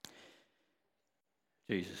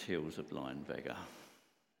Jesus heals a blind beggar.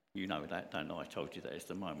 You know that, don't I? I told you that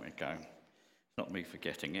just a moment ago. It's not me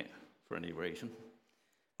forgetting it for any reason.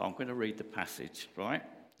 But I'm going to read the passage, right?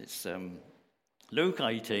 It's Luke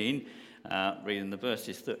 18, reading the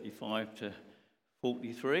verses 35 to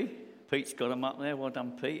 43. Pete's got them up there. Well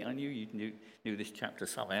done, Pete. I knew you knew this chapter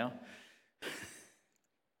somehow.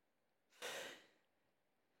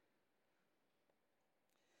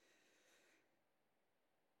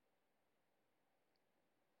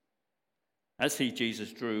 As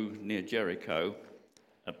Jesus drew near Jericho,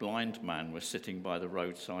 a blind man was sitting by the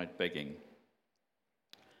roadside begging.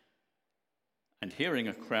 And hearing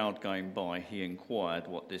a crowd going by, he inquired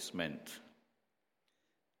what this meant.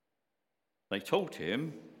 They told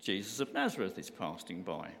him, Jesus of Nazareth is passing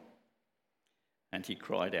by. And he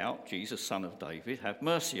cried out, Jesus, Son of David, have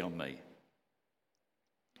mercy on me.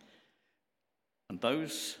 And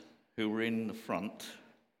those who were in the front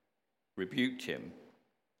rebuked him,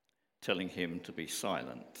 telling him to be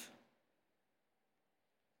silent.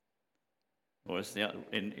 Or as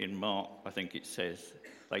in Mark, I think it says,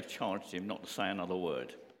 they charged him not to say another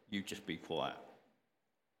word. You just be quiet.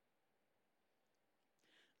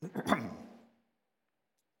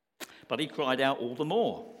 But he cried out all the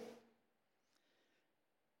more,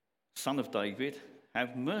 Son of David,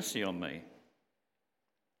 have mercy on me.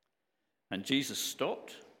 And Jesus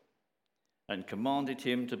stopped and commanded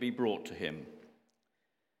him to be brought to him.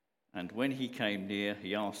 And when he came near,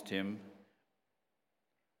 he asked him,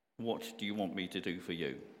 what do you want me to do for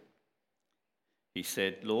you? He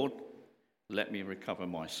said, Lord, let me recover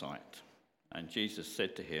my sight. And Jesus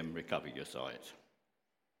said to him, recover your sight.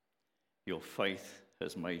 Your faith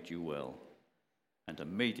has made you well. And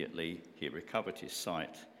immediately he recovered his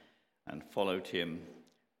sight and followed him,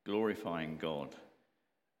 glorifying God.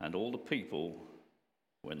 And all the people,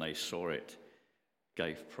 when they saw it,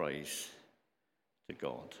 gave praise to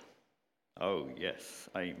God. Oh, yes,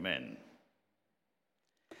 amen.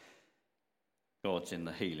 God's in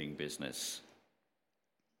the healing business.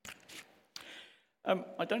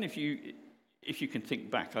 I don't know if you can think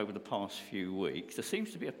back over the past few weeks. There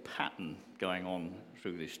seems to be a pattern going on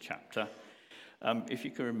through this chapter. If you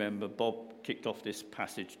can remember, Bob kicked off this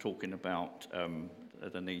passage talking about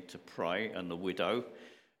the need to pray, and the widow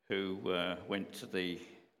who went to the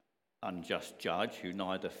unjust judge who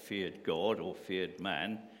neither feared God or feared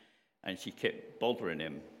man, and she kept bothering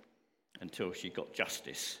him until she got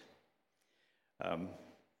justice.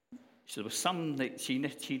 So there was some that she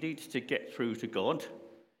needed to get through to God,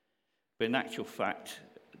 but in actual fact,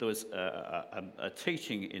 there was a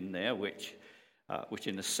teaching in there which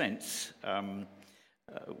in a sense,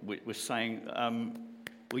 was saying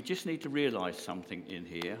we just need to realise something in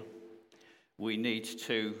here. We need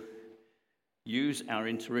to use our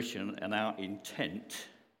intuition and our intent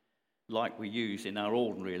like we use in our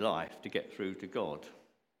ordinary life to get through to God.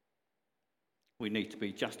 We need to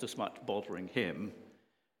be just as much bothering him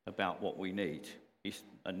about what we need.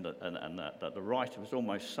 And the writer was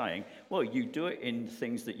almost saying, well, you do it in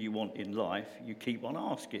things that you want in life. You keep on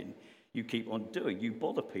asking. You keep on doing. You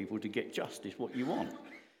bother people to get justice what you want.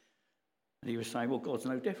 And he was saying, well, God's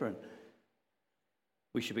no different.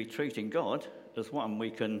 We should be treating God as one we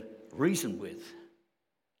can reason with,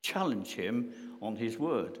 challenge him on his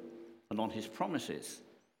word and on his promises.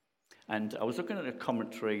 And I was looking at a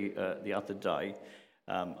commentary the other day,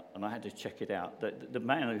 and I had to check it out. The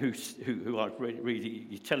man who I've read,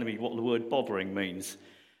 he's telling me what the word bothering means,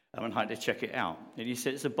 and I had to check it out. And he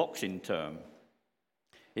said it's a boxing term.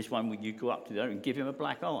 It's one when you go up to there and give him a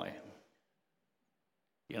black eye.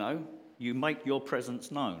 You know, you make your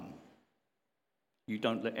presence known. You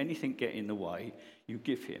don't let anything get in the way. You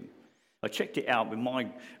give him. I checked it out with my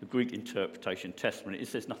Greek interpretation testament. It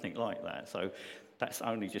says nothing like that. So that's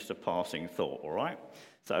only just a passing thought, all right?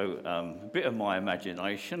 So a bit of my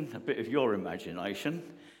imagination, a bit of your imagination.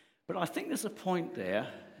 But I think there's a point there.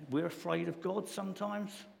 We're afraid of God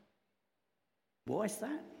sometimes. Why is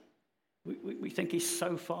that? We think he's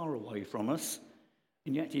so far away from us,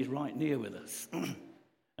 and yet he's right near with us.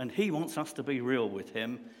 And he wants us to be real with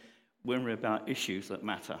him when we're about issues that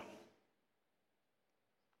matter.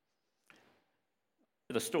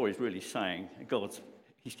 The story is really saying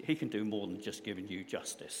he can do more than just giving you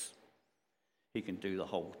justice. He can do the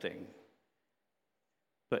whole thing.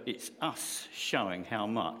 But it's us showing how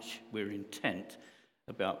much we're intent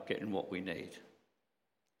about getting what we need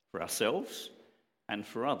for ourselves and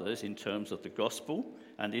for others in terms of the gospel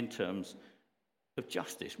and in terms of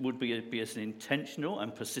justice. Would be as intentional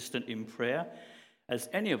and persistent in prayer as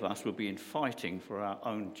any of us would be in fighting for our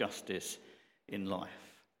own justice in life.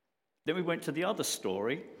 Then we went to the other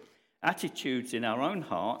story, attitudes in our own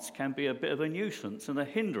hearts can be a bit of a nuisance and a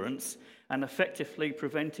hindrance and effectively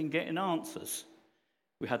preventing getting answers.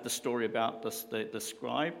 We had the story about the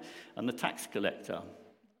scribe and the tax collector.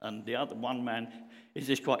 And the other one man is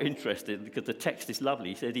just quite interested because the text is lovely.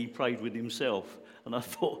 He said he prayed with himself. And I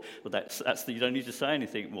thought, well, that's you don't need to say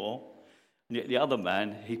anything more. And yet the other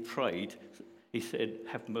man, he prayed. He said,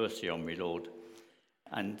 have mercy on me, Lord.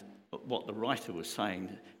 And what the writer was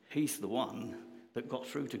saying, he's the one that got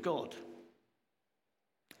through to God.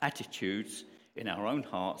 Attitudes in our own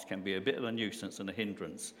hearts can be a bit of a nuisance and a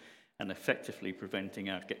hindrance and effectively preventing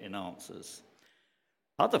our getting answers.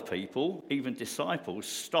 Other people, even disciples,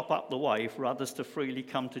 stop up the way for others to freely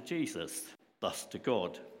come to Jesus, thus to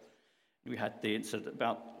God. We had the incident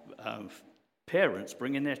about parents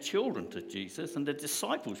bringing their children to Jesus, and the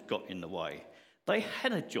disciples got in the way. They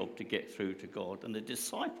had a job to get through to God, and the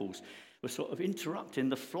disciples were sort of interrupting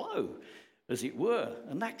the flow, as it were.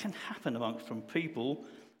 And that can happen from people,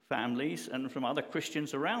 families, and from other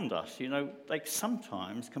Christians around us. You know, they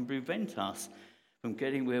sometimes can prevent us from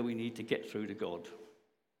getting where we need to get through to God.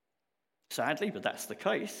 Sadly, but that's the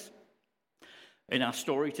case. In our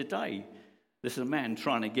story today, there's a man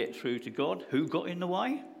trying to get through to God. Who got in the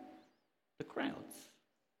way? The crowds.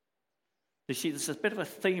 You see, there's a bit of a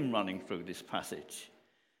theme running through this passage.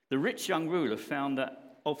 The rich young ruler found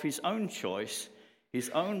that of his own choice, his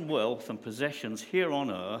own wealth and possessions here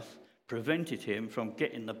on earth prevented him from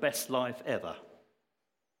getting the best life ever.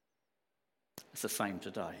 It's the same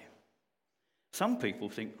today. Some people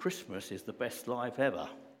think Christmas is the best life ever,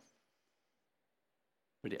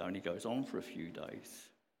 but it only goes on for a few days.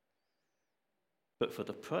 But for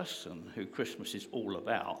the person who Christmas is all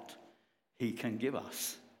about, he can give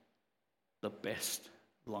us the best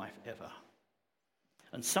life ever.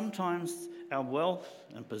 And sometimes our wealth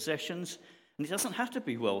and possessions, and it doesn't have to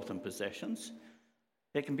be wealth and possessions,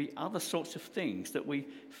 there can be other sorts of things that we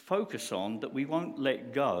focus on that we won't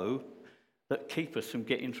let go that keep us from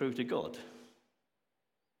getting through to God.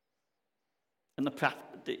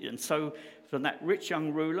 And so from that rich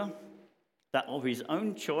young ruler, that of his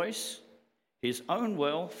own choice, his own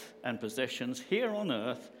wealth and possessions here on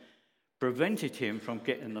earth prevented him from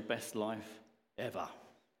getting the best life ever.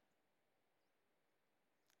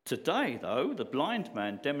 Today, though, the blind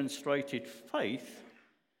man demonstrated faith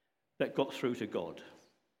that got through to God.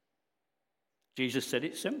 Jesus said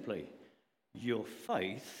it simply, your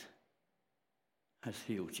faith has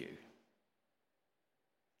healed you.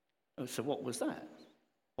 So what was that?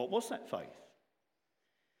 What was that faith?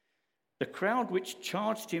 The crowd which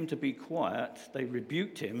charged him to be quiet, they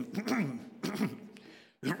rebuked him.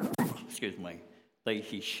 Excuse me.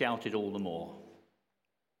 He shouted all the more.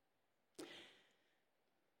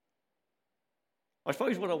 I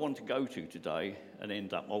suppose what I want to go to today and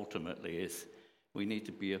end up ultimately is we need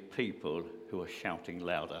to be a people who are shouting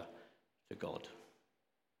louder to God.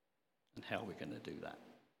 And how are we going to do that?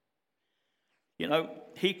 You know,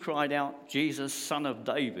 he cried out, Jesus, Son of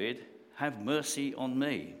David, have mercy on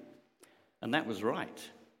me. And that was right.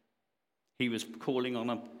 He was calling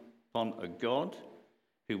upon a God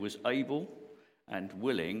who was able and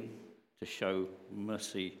willing to show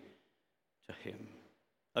mercy to him.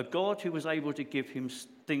 A God who was able to give him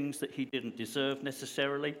things that he didn't deserve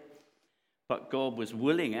necessarily, but God was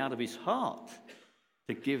willing out of his heart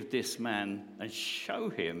to give this man and show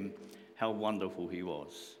him how wonderful he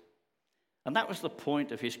was. And that was the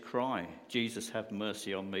point of his cry, Jesus, have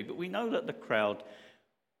mercy on me. But we know that the crowd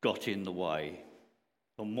got in the way.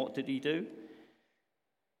 And what did he do?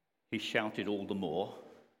 He shouted all the more,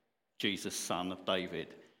 Jesus, Son of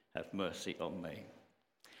David, have mercy on me.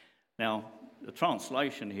 Now, the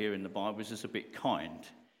translation here in the Bible is just a bit kind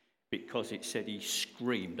because it said he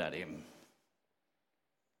screamed at him.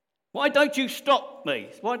 Why don't you stop me?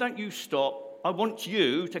 Why don't you stop? I want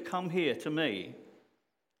you to come here to me.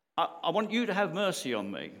 I want you to have mercy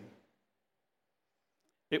on me.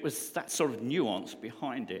 It was that sort of nuance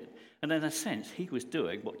behind it. And in a sense, he was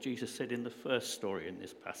doing what Jesus said in the first story in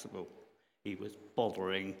this passage. He was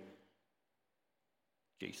bothering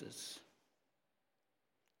Jesus.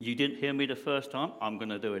 You didn't hear me the first time, I'm going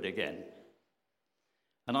to do it again.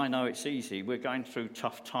 And I know it's easy. We're going through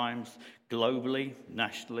tough times globally,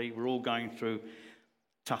 nationally. We're all going through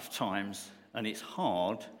tough times, and it's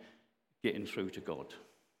hard getting through to God.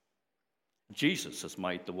 Jesus has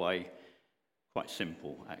made the way quite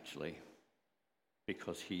simple, actually,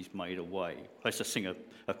 because he's made a way. I used to sing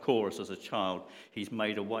a chorus as a child. He's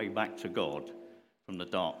made a way back to God from the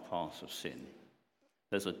dark paths of sin.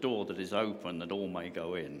 There's a door that is open that all may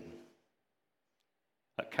go in.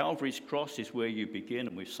 At Calvary's cross is where you begin,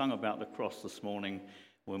 and we've sung about the cross this morning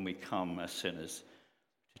when we come as sinners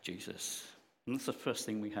to Jesus. And that's the first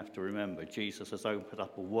thing we have to remember. Jesus has opened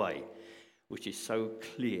up a way which is so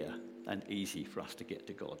clear and easy for us to get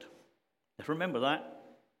to God. Let's remember that.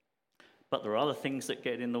 But there are other things that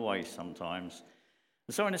get in the way sometimes.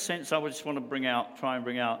 And so in a sense, I would just want to try and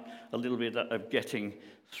bring out a little bit of getting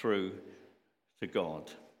through to God.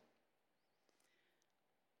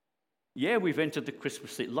 Yeah, we've entered the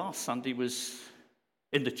Christmas season. Last Sunday was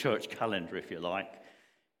in the church calendar, if you like,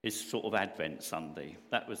 is sort of Advent Sunday.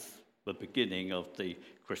 That was the beginning of the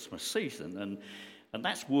Christmas season. And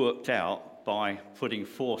that's worked out by putting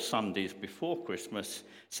 4 Sundays before Christmas,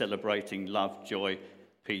 celebrating love, joy,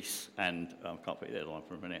 peace, and I can't put the other one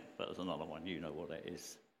for a minute, but there's another one, you know what that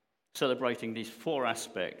is. Celebrating these 4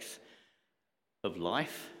 aspects of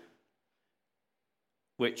life,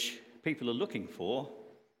 which people are looking for,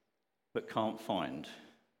 but can't find.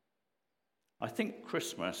 I think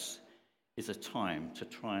Christmas is a time to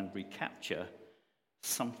try and recapture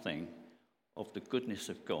something of the goodness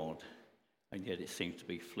of God, and yet it seems to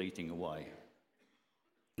be fleeting away.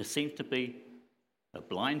 There seems to be a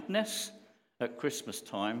blindness at Christmas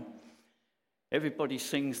time. Everybody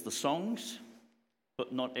sings the songs,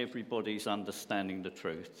 but not everybody's understanding the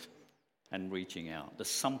truth and reaching out. There's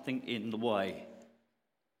something in the way.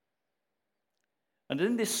 And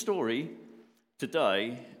in this story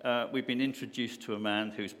today, we've been introduced to a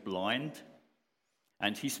man who's blind,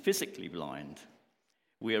 and he's physically blind.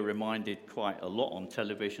 We are reminded quite a lot on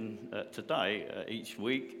television today, each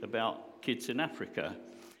week, about kids in Africa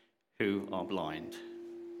who are blind.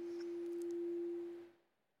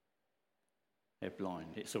 They're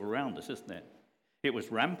blind. It's around us, isn't it? It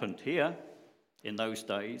was rampant here in those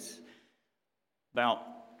days. About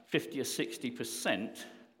 50 or 60%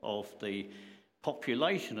 of the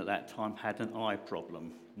population at that time had an eye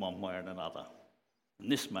problem, one way or another.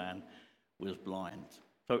 And this man was blind.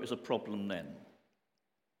 So it was a problem then.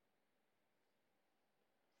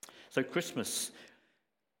 So Christmas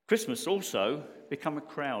also become a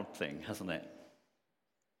crowd thing, hasn't it?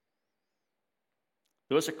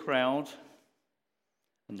 There was a crowd,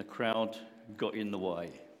 and the crowd got in the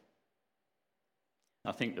way.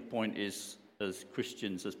 I think the point is, as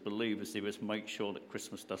Christians, as believers, we must make sure that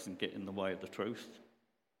Christmas doesn't get in the way of the truth.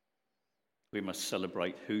 We must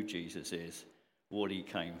celebrate who Jesus is, what he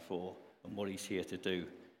came for, and what he's here to do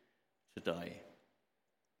today.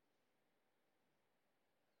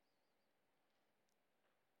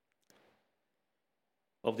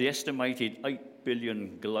 Of the estimated 8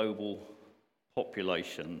 billion global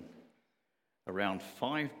population, around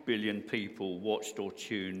 5 billion people watched or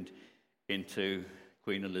tuned into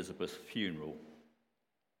Queen Elizabeth's funeral.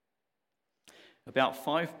 About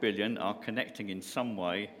 5 billion are connecting in some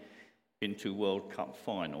way into World Cup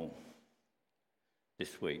final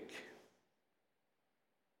this week.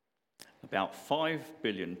 About 5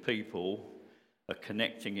 billion people are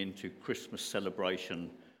connecting into Christmas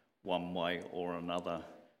celebration one way or another.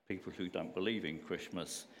 People who don't believe in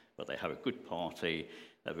Christmas, but they have a good party,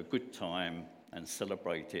 they have a good time, and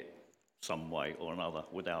celebrate it some way or another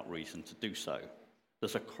without reason to do so.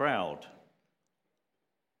 There's a crowd.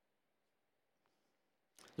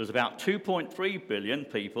 There's about 2.3 billion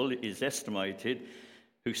people, it is estimated,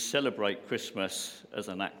 who celebrate Christmas as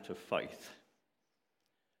an act of faith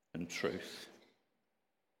and truth.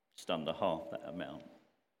 Just under half that amount.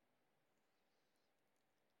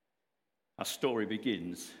 Our story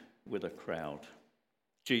begins with a crowd.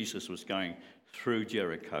 Jesus was going through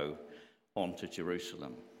Jericho onto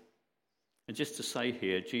Jerusalem. And just to say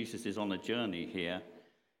here, Jesus is on a journey here,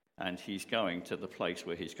 and he's going to the place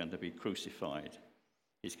where he's going to be crucified.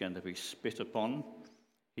 He's going to be spit upon.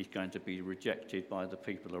 He's going to be rejected by the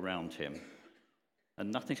people around him.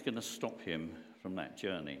 And nothing's going to stop him from that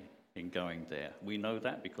journey in going there. We know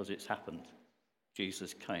that because it's happened.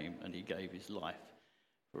 Jesus came and he gave his life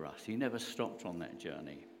for us. He never stopped on that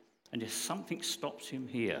journey. And if something stops him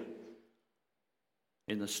here,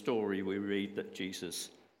 in the story we read that Jesus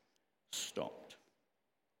stopped.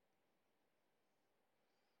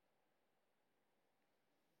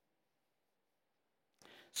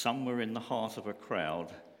 Somewhere in the heart of a crowd,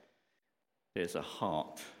 there's a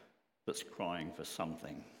heart that's crying for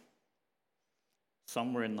something.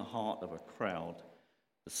 Somewhere in the heart of a crowd,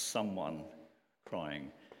 there's someone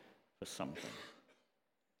crying for something.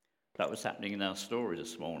 That was happening in our story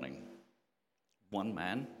this morning. One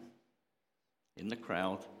man in the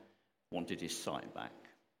crowd wanted his sight back.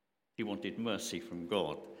 He wanted mercy from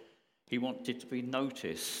God. He wanted to be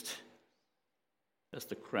noticed as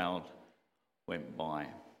the crowd went by.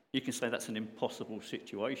 You can say that's an impossible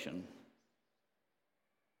situation.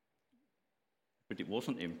 But it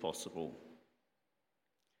wasn't impossible.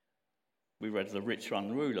 we read the rich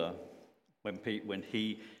young ruler, when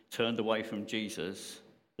he turned away from Jesus,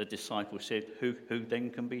 the disciples said, who then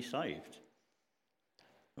can be saved?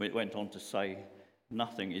 And it went on to say,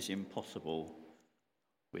 nothing is impossible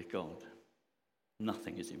with God.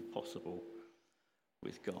 Nothing is impossible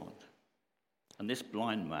with God. And this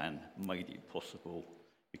blind man made it possible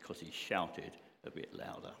because he shouted a bit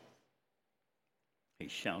louder. He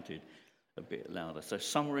shouted a bit louder. So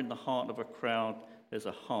somewhere in the heart of a crowd, there's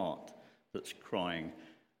a heart that's crying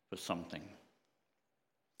for something.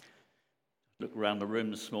 Look around the room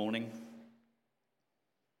this morning.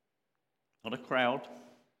 Not a crowd,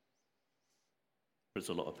 but it's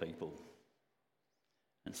a lot of people.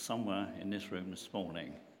 And somewhere in this room this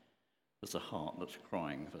morning, there's a heart that's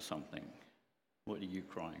crying for something. What are you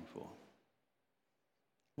crying for?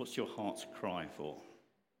 What's your heart's cry for?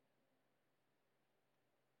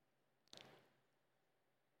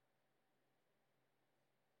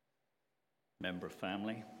 Member of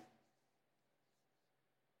family?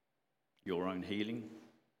 Your own healing?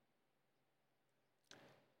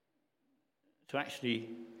 To actually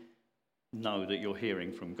know that you're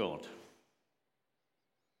hearing from God.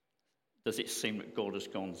 Does it seem that God has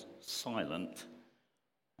gone silent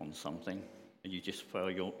on something and you just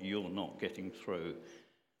feel you're not getting through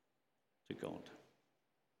to God?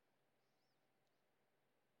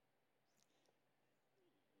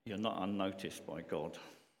 You're not unnoticed by God.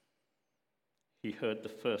 He heard the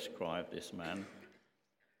first cry of this man,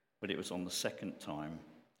 but it was on the second time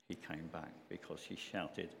he came back because he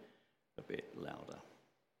shouted a bit louder.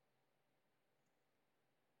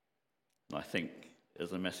 And I think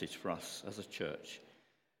as a message for us as a church,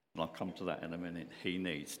 and I'll come to that in a minute, he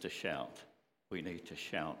needs to shout. We need to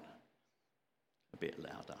shout a bit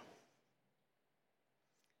louder.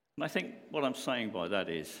 And I think what I'm saying by that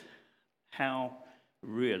is, how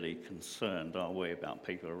really concerned are we about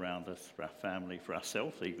people around us, for our family, for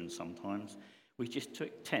ourselves even sometimes? We just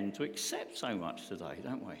tend to accept so much today,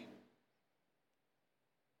 don't we?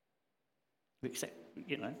 We accept,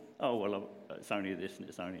 oh, well, it's only this and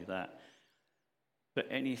it's only that. But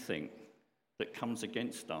anything that comes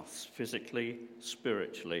against us physically,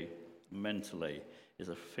 spiritually, mentally is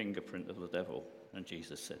a fingerprint of the devil. And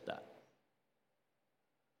Jesus said that.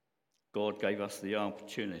 God gave us the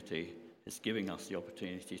opportunity, is giving us the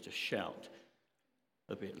opportunity to shout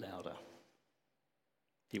a bit louder.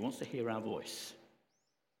 He wants to hear our voice.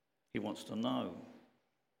 He wants to know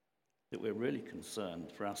that we're really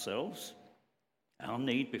concerned for ourselves, our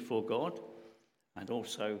need before God, and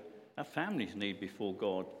also our family's need before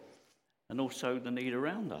God, and also the need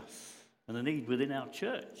around us, and the need within our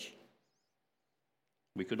church.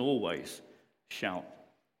 We could always shout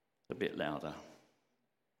a bit louder.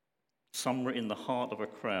 Somewhere in the heart of a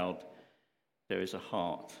crowd, there is a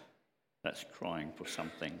heart that's crying for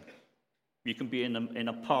something. You can be in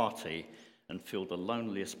a party and feel the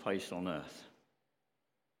loneliest place on earth.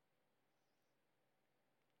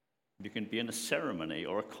 You can be in a ceremony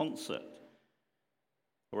or a concert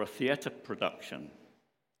or a theatre production,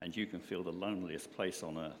 and you can feel the loneliest place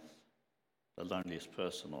on earth, the loneliest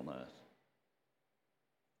person on earth.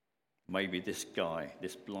 Maybe this guy,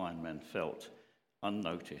 this blind man, felt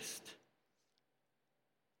unnoticed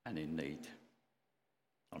and in need.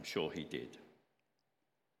 I'm sure he did.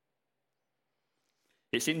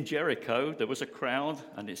 It's in Jericho. There was a crowd,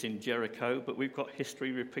 and it's in Jericho, but we've got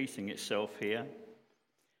history repeating itself here.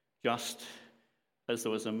 Just as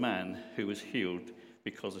there was a man who was healed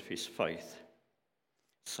because of his faith,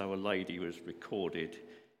 so a lady was recorded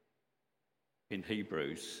in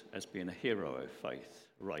Hebrews as being a hero of faith,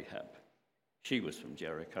 Rahab. She was from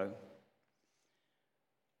Jericho.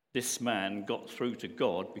 This man got through to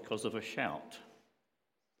God because of a shout.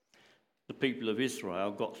 The people of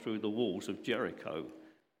Israel got through the walls of Jericho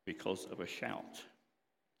because of a shout.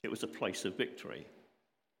 It was a place of victory.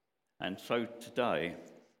 And so today,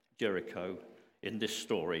 Jericho, in this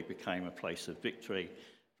story, became a place of victory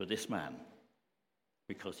for this man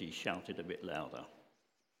because he shouted a bit louder.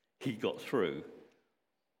 He got through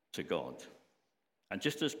to God. And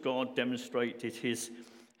just as God demonstrated his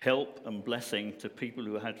help and blessing to people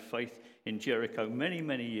who had faith in Jericho many,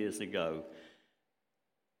 many years ago,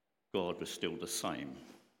 God was still the same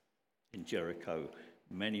in Jericho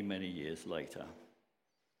many, many years later.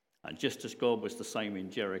 And just as God was the same in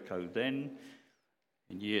Jericho then,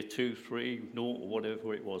 in year 2, 3, 0, or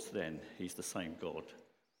whatever it was then, he's the same God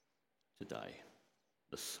today.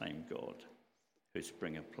 The same God who's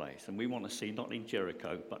bringing a place. And we want to see not in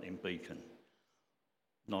Jericho, but in Beacon.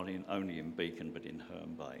 Not only in Beacon, but in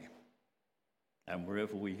Herne Bay. And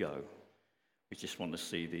wherever we go, we just want to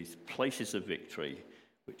see these places of victory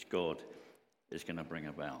which God is going to bring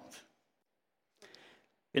about.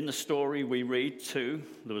 In the story we read too,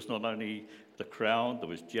 there was not only the crowd, there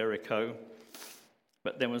was Jericho,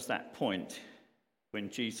 but there was that point when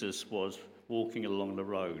Jesus was walking along the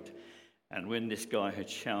road, and when this guy had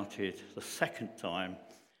shouted the second time,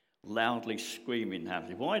 loudly screaming at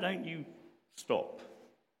him, "Why don't you stop?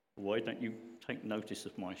 Why don't you take notice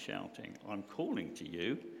of my shouting? I'm calling to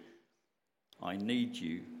you. I need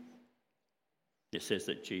you." It says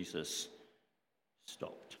that Jesus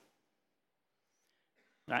stopped.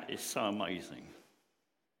 That is so amazing.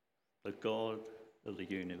 The God of the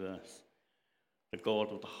universe, the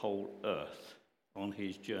God of the whole earth, on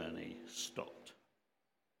his journey stopped.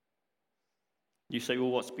 You say,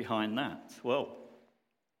 well, what's behind that? Well,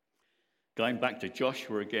 going back to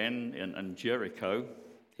Joshua again and Jericho,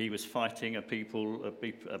 he was fighting a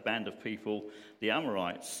band of people, the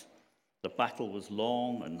Amorites. The battle was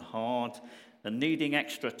long and hard, and needing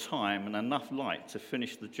extra time and enough light to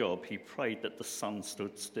finish the job, he prayed that the sun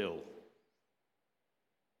stood still.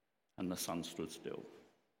 And the sun stood still.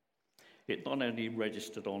 It not only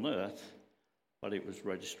registered on earth, but it was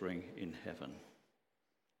registering in heaven.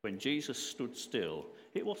 When Jesus stood still,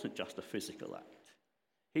 it wasn't just a physical act.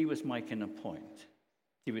 He was making a point.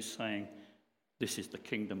 He was saying, this is the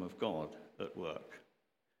kingdom of God at work.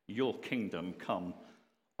 Your kingdom come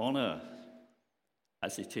on earth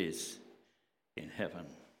as it is in heaven.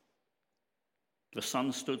 The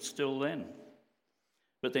sun stood still then.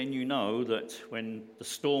 But then you know that when the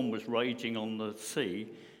storm was raging on the sea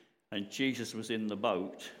and Jesus was in the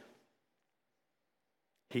boat,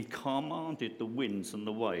 he commanded the winds and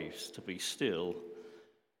the waves to be still.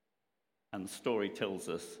 And the story tells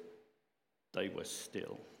us they were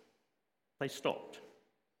still. They stopped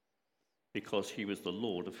because he was the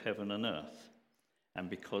Lord of heaven and earth. And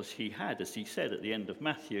because he had, as he said at the end of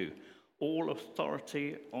Matthew, all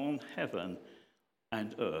authority on heaven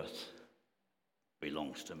and earth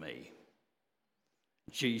belongs to me.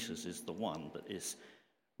 Jesus is the one that is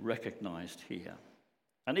recognized here.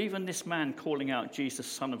 And even this man calling out Jesus,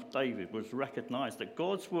 Son of David, was recognized that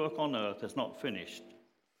God's work on earth is not finished.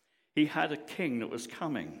 He had a king that was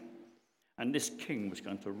coming, and this king was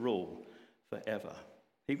going to rule forever.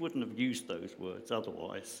 He wouldn't have used those words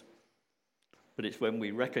otherwise. But it's when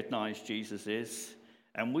we recognize Jesus is,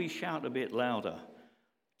 and we shout a bit louder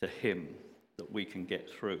to him, that we can get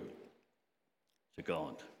through to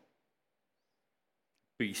God.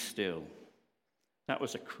 Be still. That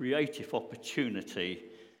was a creative opportunity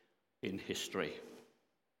in history.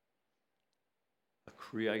 A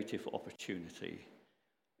creative opportunity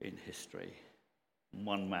in history.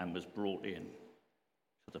 One man was brought in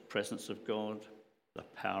to the presence of God, the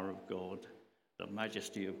power of God, the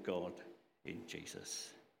majesty of God in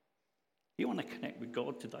Jesus. You want to connect with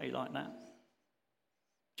God today like that?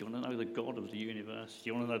 Do you want to know the God of the universe? Do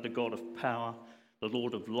you want to know the God of power, the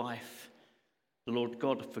Lord of life, the Lord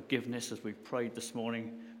God of forgiveness, as we prayed this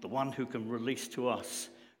morning, the one who can release to us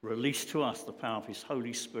the power of his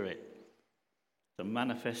Holy Spirit to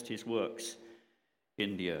manifest his works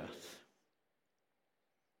in the earth?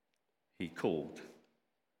 He called,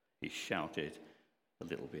 he shouted a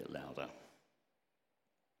little bit louder.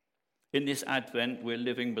 In this Advent, we're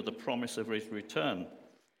living with the promise of his return.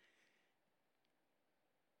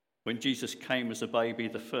 When Jesus came as a baby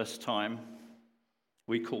the first time,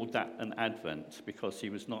 we called that an Advent because he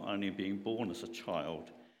was not only being born as a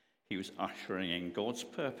child, he was ushering in God's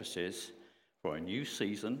purposes for a new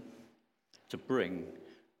season to bring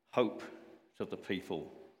hope to the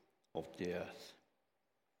people of the earth.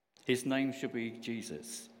 His name shall be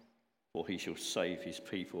Jesus, for he shall save his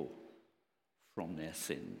people from their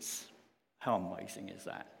sins. How amazing is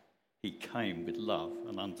that? He came with love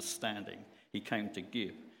and understanding. He came to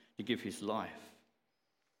give his life.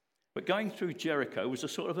 But going through Jericho was a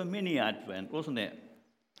sort of a mini Advent, wasn't it?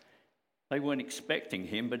 They weren't expecting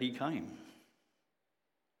him, but he came.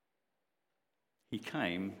 He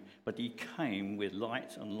came, but he came with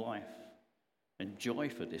light and life and joy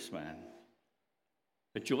for this man.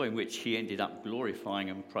 A joy in which he ended up glorifying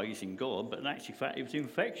and praising God, but in actual fact it was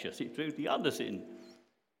infectious. It drew the others in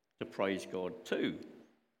to praise God too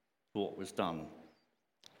for what was done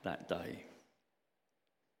that day.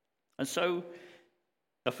 And so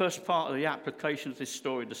the first part of the application of this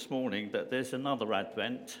story this morning, that there's another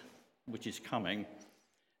Advent which is coming,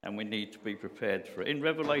 and we need to be prepared for it. In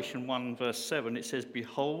Revelation 1 verse 7 it says,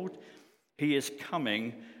 "Behold, he is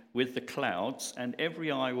coming with the clouds, and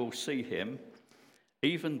every eye will see him,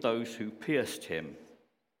 even those who pierced him.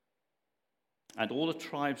 And all the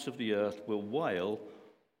tribes of the earth will wail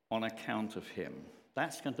on account of him."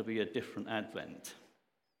 That's going to be a different Advent.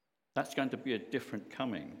 That's going to be a different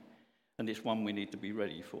coming. And it's one we need to be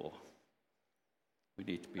ready for. We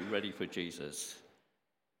need to be ready for Jesus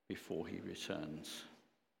before he returns.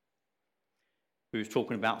 We were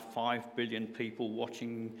talking about 5 billion people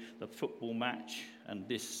watching the football match, and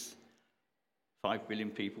this 5 billion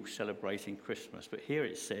people celebrating Christmas. But here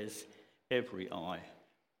it says, every eye.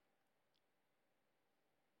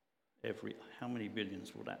 How many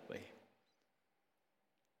billions will that be?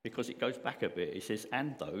 Because it goes back a bit. It says,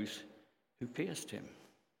 and those who pierced him.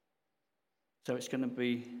 So it's going to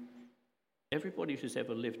be everybody who's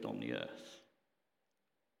ever lived on the earth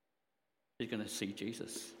is going to see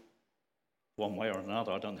Jesus. One way or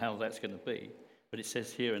another, I don't know how that's going to be. But it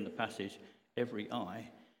says here in the passage, every eye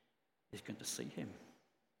is going to see him.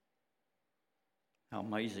 How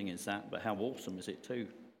amazing is that? But how awesome is it too?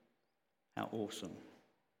 How awesome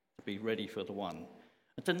to be ready for the one.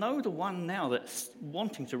 And to know the one now that's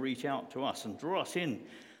wanting to reach out to us and draw us in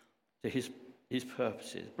to his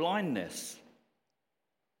purposes. Blindness.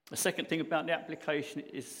 The second thing about the application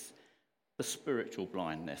is the spiritual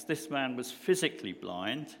blindness. This man was physically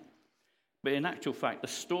blind, but in actual fact, the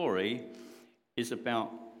story is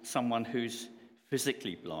about someone who's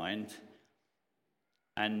physically blind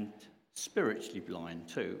and spiritually blind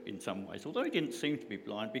too, in some ways. Although he didn't seem to be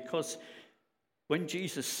blind, because when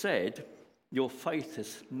Jesus said, your faith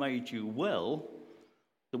has made you well,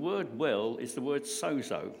 the word well is the word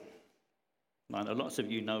sozo. I know lots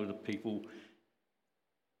of you know the people,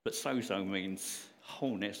 but sozo means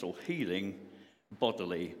wholeness or healing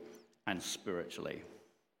bodily and spiritually.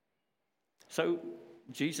 So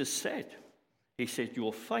Jesus said, he said,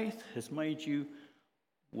 your faith has made you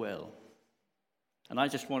well. And I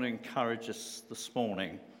just want to encourage us this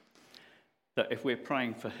morning that if we're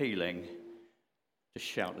praying for healing, to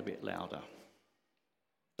shout a bit louder.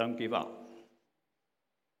 Don't give up.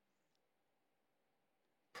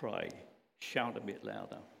 Pray. Shout a bit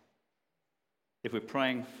louder. If we're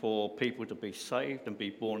praying for people to be saved and be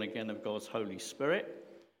born again of God's Holy Spirit,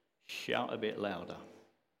 shout a bit louder.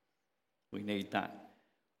 We need that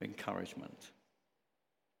encouragement.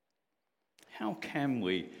 How can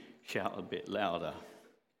we shout a bit louder?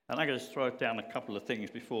 And I'm going to throw down a couple of things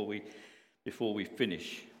before we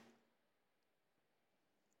finish.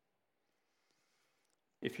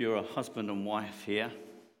 If you're a husband and wife here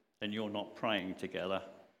and you're not praying together,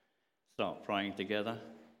 start praying together.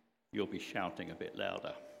 You'll be shouting a bit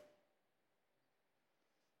louder.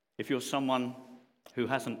 If you're someone who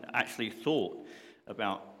hasn't actually thought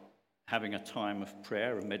about having a time of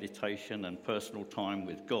prayer and meditation and personal time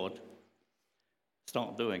with God,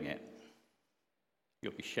 start doing it.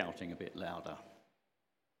 You'll be shouting a bit louder.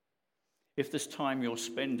 If there's time you're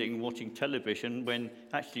spending watching television when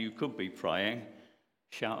actually you could be praying,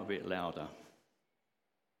 shout a bit louder.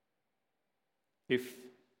 If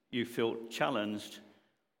you feel challenged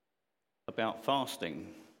about fasting,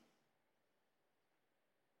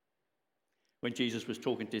 when Jesus was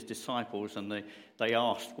talking to his disciples and they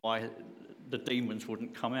asked why the demons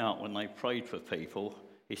wouldn't come out when they prayed for people,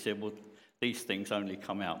 he said, well, these things only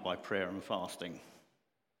come out by prayer and fasting.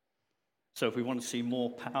 So if we want to see more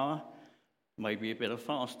power, maybe a bit of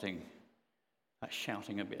fasting, that's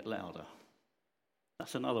shouting a bit louder.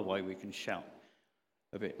 That's another way we can shout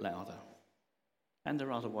a bit louder. And there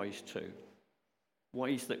are other ways too.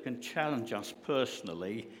 Ways that can challenge us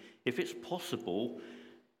personally, if it's possible,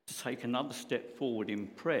 to take another step forward in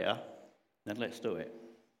prayer, then let's do it.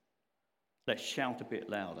 Let's shout a bit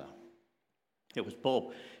louder. It was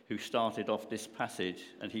Bob who started off this passage,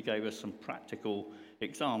 and he gave us some practical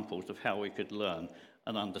examples of how we could learn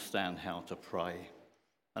and understand how to pray.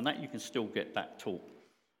 And that you can still get that talk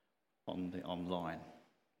on the online,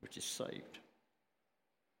 which is saved.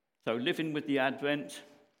 So living with the Advent,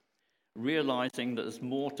 realizing that there's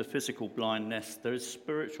more to physical blindness, there is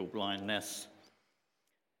spiritual blindness.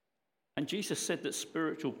 And Jesus said that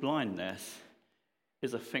spiritual blindness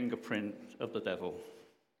is a fingerprint of the devil.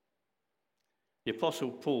 The Apostle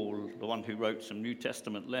Paul, the one who wrote some New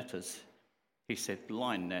Testament letters, he said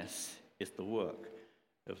blindness is the work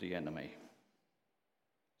of the enemy.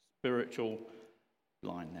 Spiritual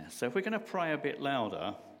blindness. So if we're going to pray a bit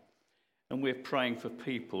louder, and we're praying for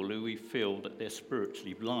people who we feel that they're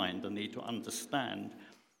spiritually blind and need to understand,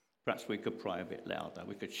 perhaps we could pray a bit louder.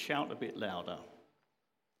 We could shout a bit louder.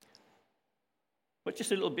 But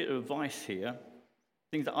just a little bit of advice here,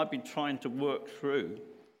 things that I've been trying to work through.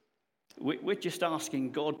 We're just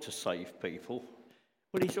asking God to save people.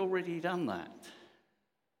 Well, he's already done that.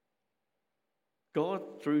 God,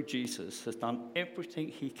 through Jesus, has done everything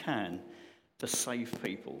he can to save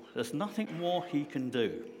people. There's nothing more he can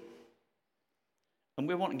do. And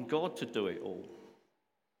we're wanting God to do it all.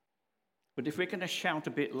 But if we're going to shout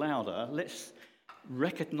a bit louder, let's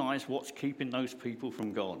recognize what's keeping those people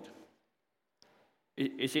from God.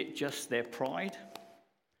 Is it just their pride?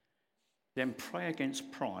 Then pray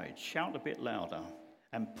against pride. Shout a bit louder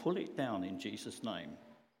and pull it down in Jesus' name.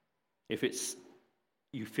 If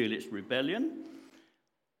you feel it's rebellion,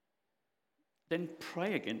 then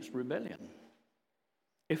pray against rebellion.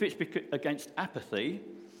 If it's against apathy,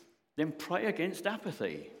 then pray against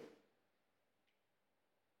apathy.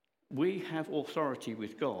 We have authority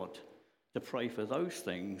with God to pray for those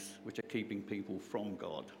things which are keeping people from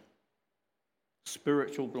God.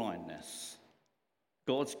 Spiritual blindness.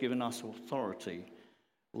 God's given us authority.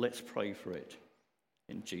 Let's pray for it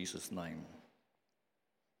in Jesus' name.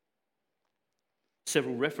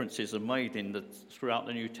 Several references are made throughout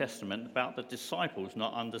the New Testament about the disciples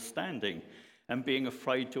not understanding and being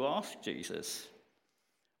afraid to ask Jesus.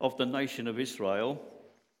 Of the nation of Israel,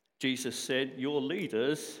 Jesus said, "Your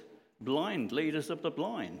leaders, blind leaders of the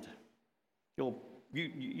blind.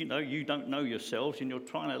 You don't know yourselves and you're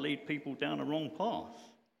trying to lead people down a wrong path."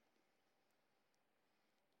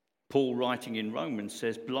 Paul, writing in Romans,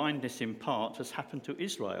 says blindness in part has happened to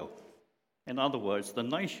Israel. In other words, the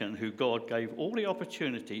nation who God gave all the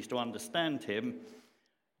opportunities to understand him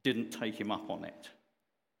didn't take him up on it.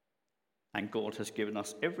 And God has given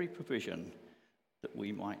us every provision that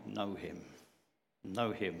we might know him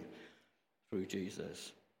through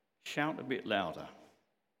Jesus. Shout a bit louder.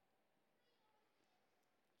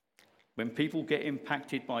 When people get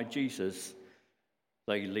impacted by Jesus,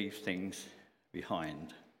 they leave things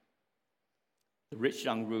behind. The rich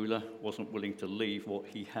young ruler wasn't willing to leave what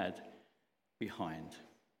he had behind.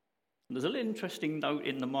 And there's an interesting note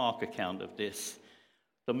in the Mark account of this.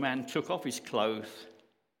 The man took off his cloak,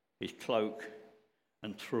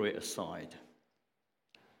 and threw it aside.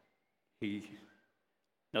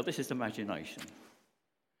 Now this is imagination.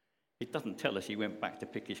 It doesn't tell us he went back to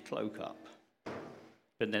pick his cloak up.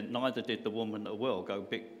 But then neither did the woman at the well go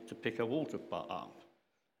to pick her water butt up.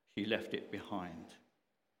 She left it behind.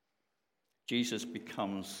 Jesus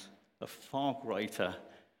becomes a far greater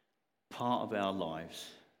part of our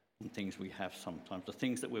lives than things we have sometimes, the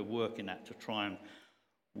things that we're working at to try and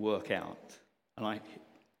work out. And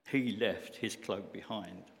he left his cloak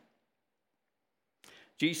behind.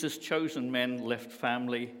 Jesus' chosen men left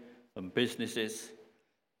family and businesses.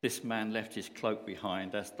 This man left his cloak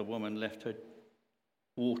behind as the woman left her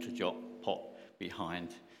water pot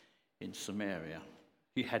behind in Samaria.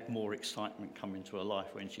 She had more excitement come into her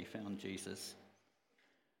life when she found Jesus.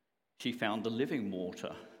 She found the living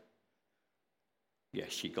water.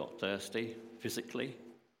 Yes, she got thirsty physically,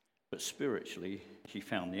 but spiritually, she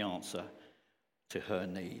found the answer to her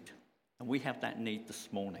need. And we have that need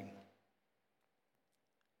this morning.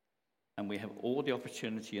 And we have all the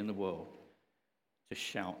opportunity in the world to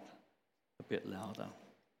shout a bit louder.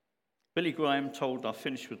 I'll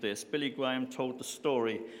finish with this. Billy Graham told the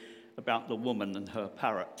story about the woman and her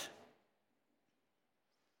parrot.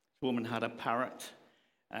 The woman had a parrot,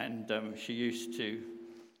 and she used to,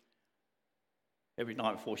 every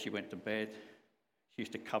night before she went to bed, she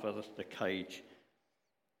used to cover the cage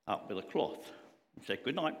up with a cloth. She said,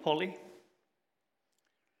 "Good night, Polly."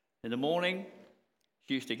 In the morning,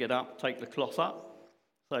 she used to get up, take the cloth up,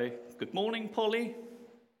 say, "Good morning, Polly."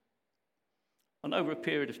 And over a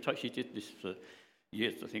period of time, she did this for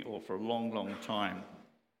years, I think, or for a long, long time.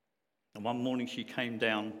 And one morning she came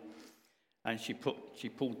down and she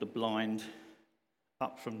pulled the blind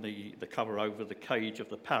up from the cover over the cage of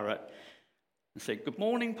the parrot and said, "Good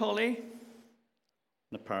morning, Polly." And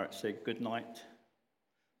the parrot said, "Good night."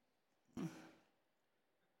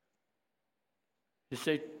 She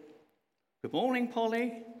said, "Good morning,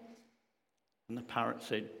 Polly." And the parrot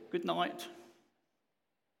said, "Good night."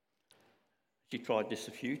 She tried this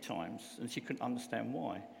a few times and she couldn't understand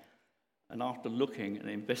why. And after looking and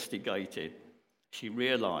investigated, she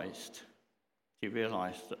realized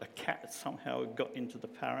that a cat somehow had got into the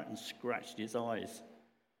parrot and scratched his eyes.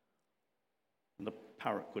 And the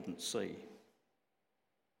parrot couldn't see.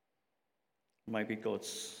 Maybe God's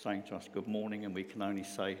saying to us, "Good morning," and we can only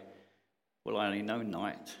say, "Well, I only know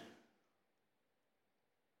night."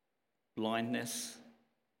 Blindness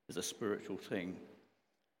is a spiritual thing,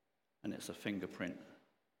 and it's a fingerprint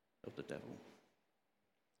of the devil.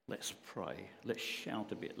 Let's pray. Let's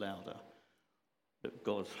shout a bit louder that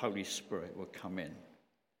God's Holy Spirit will come in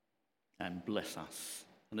and bless us.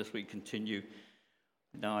 And as we continue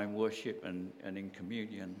now in worship and in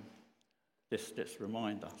communion, let's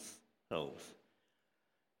remind ourselves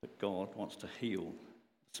that God wants to heal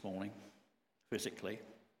this morning physically,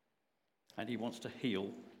 and he wants to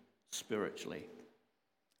heal spiritually.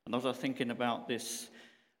 And as I was thinking about this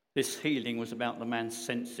healing was about the man's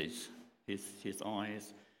senses, his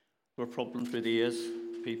eyes. There are problems with ears.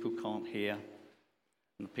 People can't hear,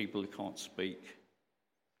 and people who can't speak.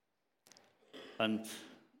 And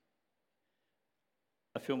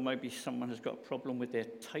I feel maybe someone has got a problem with their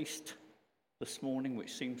taste this morning,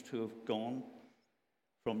 which seems to have gone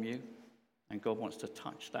from you, and God wants to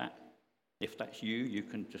touch that. If that's you, you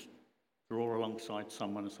can just draw alongside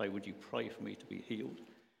someone and say, would you pray for me to be healed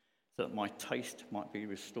so that my taste might be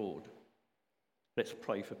restored? Let's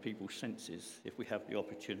pray for people's senses if we have the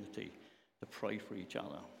opportunity to pray for each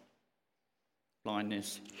other.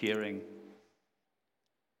 Blindness, hearing,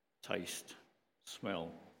 taste,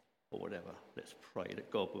 smell, or whatever. Let's pray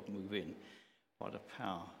that God would move in by the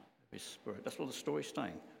power of his Spirit. That's what the story's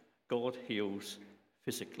saying. God heals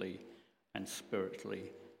physically and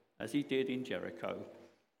spiritually, as he did in Jericho,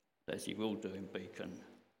 as he will do in Beacon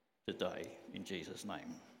today, in Jesus'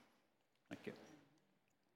 name. Thank you.